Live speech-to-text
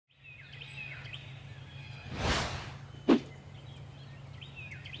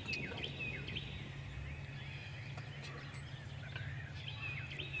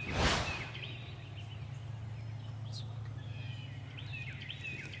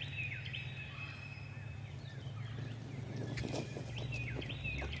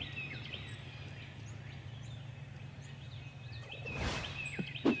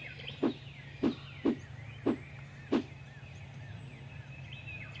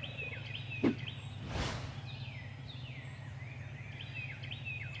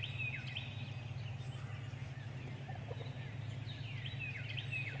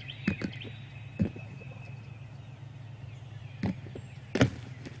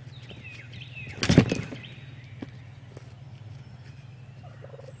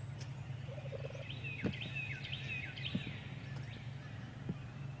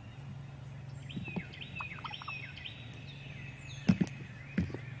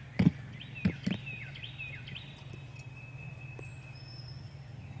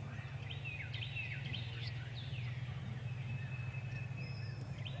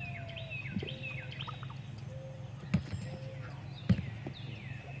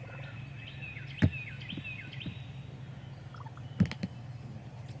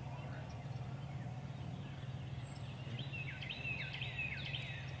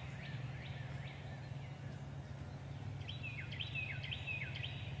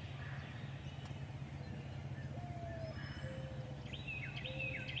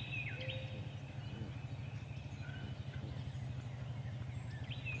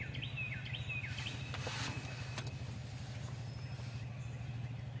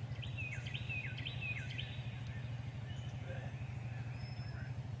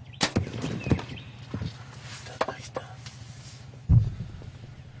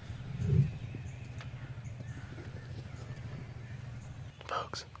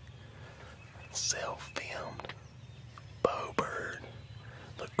Self-filmed. Bow bird.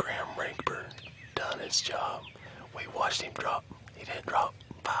 The Grim Reaper done his job. We watched him drop. He didn't drop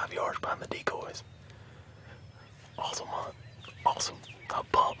 5 yards behind the decoys. Awesome hunt. Awesome. I'm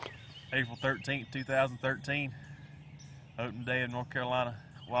pumped. April 13th, 2013. Opening day of North Carolina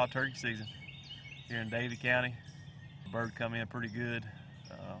wild turkey season here in Davie County. The bird come in pretty good.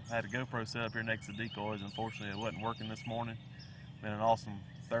 Had a GoPro set up here next to the decoys. Unfortunately, it wasn't working this morning. Been an awesome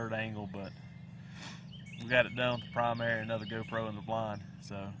third angle, but we got it done with the primary and another GoPro in the blind.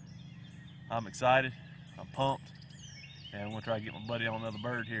 So I'm excited. I'm pumped. And I'm going to try to get my buddy on another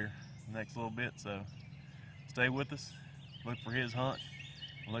bird here the next little bit. So stay with us. Look for his hunt.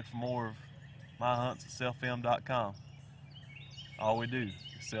 Look for more of my hunts at SELFILMED.com. All we do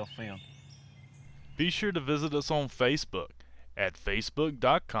is self-film. Be sure to visit us on Facebook at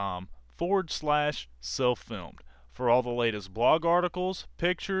facebook.com/selffilmed for all the latest blog articles,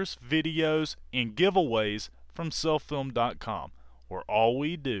 pictures, videos, and giveaways from selffilmed.com, where all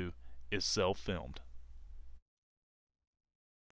we do is self-filmed.